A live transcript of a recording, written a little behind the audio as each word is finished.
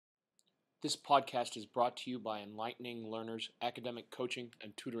This podcast is brought to you by Enlightening Learners Academic Coaching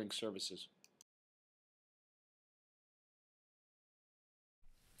and Tutoring Services.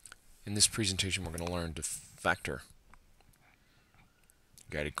 In this presentation, we're going to learn to factor.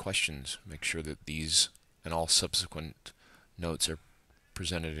 Guided questions. Make sure that these and all subsequent notes are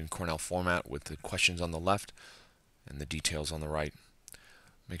presented in Cornell format with the questions on the left and the details on the right.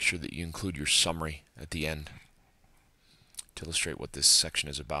 Make sure that you include your summary at the end to illustrate what this section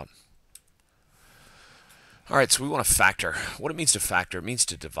is about. Alright, so we want to factor. What it means to factor, it means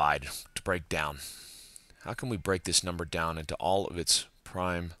to divide, to break down. How can we break this number down into all of its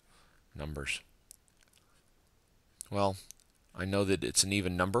prime numbers? Well, I know that it's an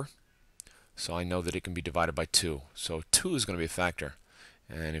even number, so I know that it can be divided by 2. So 2 is going to be a factor,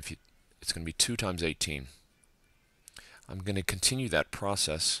 and it's going to be 2 times 18. I'm going to continue that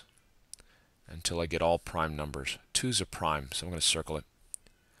process until I get all prime numbers. 2 is a prime, so I'm going to circle it.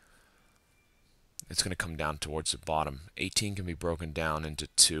 It's going to come down towards the bottom. 18 can be broken down into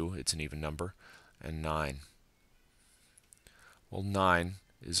 2, it's an even number, and 9. Well, 9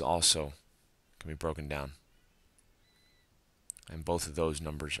 is also can be broken down, and both of those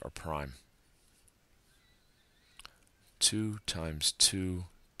numbers are prime. 2 times 2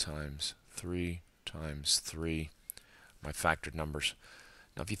 times 3 times 3, my factored numbers.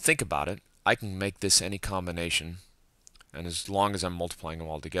 Now if you think about it, I can make this any combination, and as long as I'm multiplying them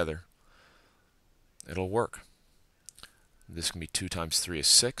all together, it'll work. This can be 2 times 3 is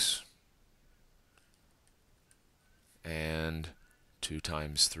 6, and 2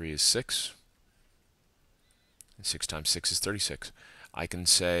 times 3 is 6, and 6 times 6 is 36. I can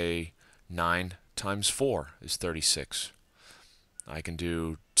say 9 times 4 is 36. I can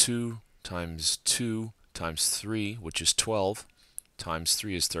do 2 times 2 times 3, which is 12, times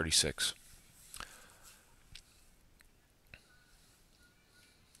 3 is 36.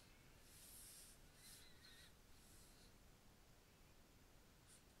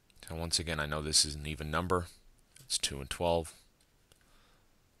 So once again, I know this is an even number. It's 2 and 12.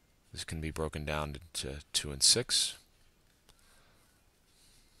 This can be broken down into 2 and 6.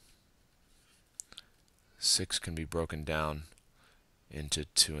 6 can be broken down into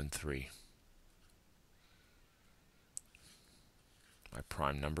 2 and 3. My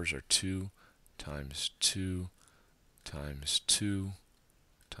prime numbers are 2 times 2 times 2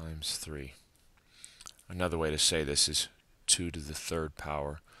 times 3. Another way to say this is 2 to the third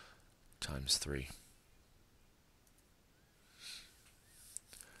power times 3.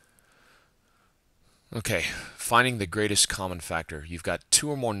 Okay, finding the greatest common factor. You've got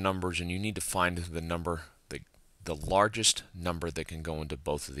 2 or more numbers and you need to find the largest number that can go into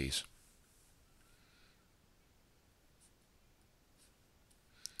both of these.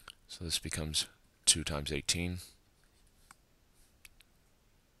 So this becomes 2 times 18,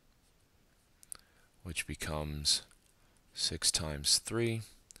 which becomes 6 times 3,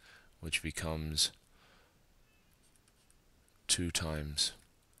 which becomes 2 times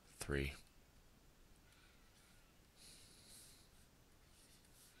 3.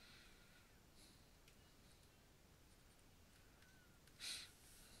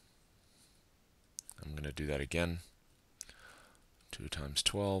 I'm going to do that again. 2 times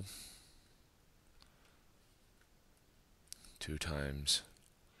 12, 2 times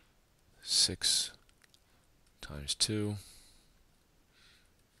 6 times 2,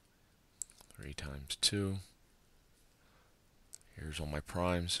 3 times 2. Here's all my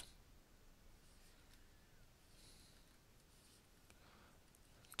primes.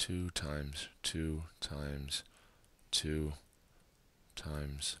 2 times 2 times 2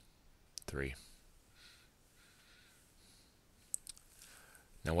 times 3.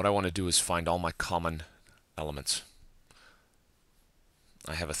 Now what I want to do is find all my common elements.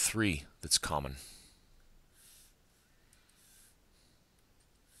 I have a 3 that's common.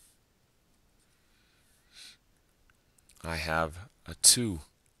 I have a 2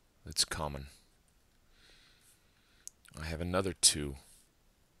 that's common. I have another 2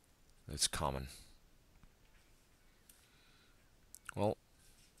 that's common. Well,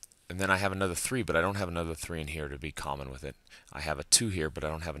 and then I have another 3, but I don't have another 3 in here to be common with it. I have a 2 here, but I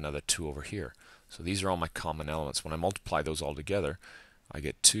don't have another 2 over here. So these are all my common elements. When I multiply those all together, I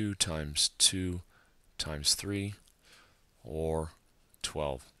get 2 times 2 times 3, or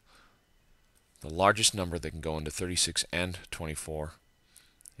 12. The largest number that can go into 36 and 24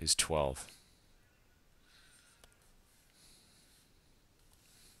 is 12.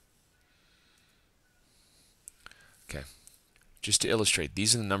 Okay. Just to illustrate,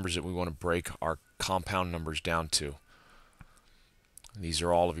 these are the numbers that we want to break our compound numbers down to. These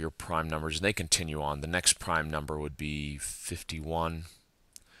are all of your prime numbers, and they continue on. The next prime number would be 51,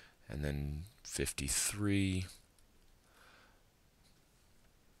 and then 53,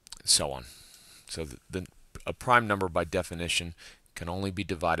 and so on. So a prime number by definition can only be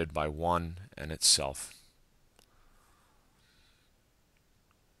divided by 1 and itself.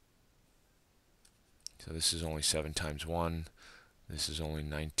 So this is only 7 times 1. This is only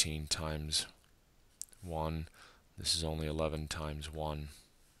 19 times 1. This is only 11 times 1.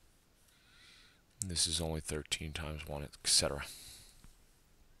 This is only 13 times 1, etc.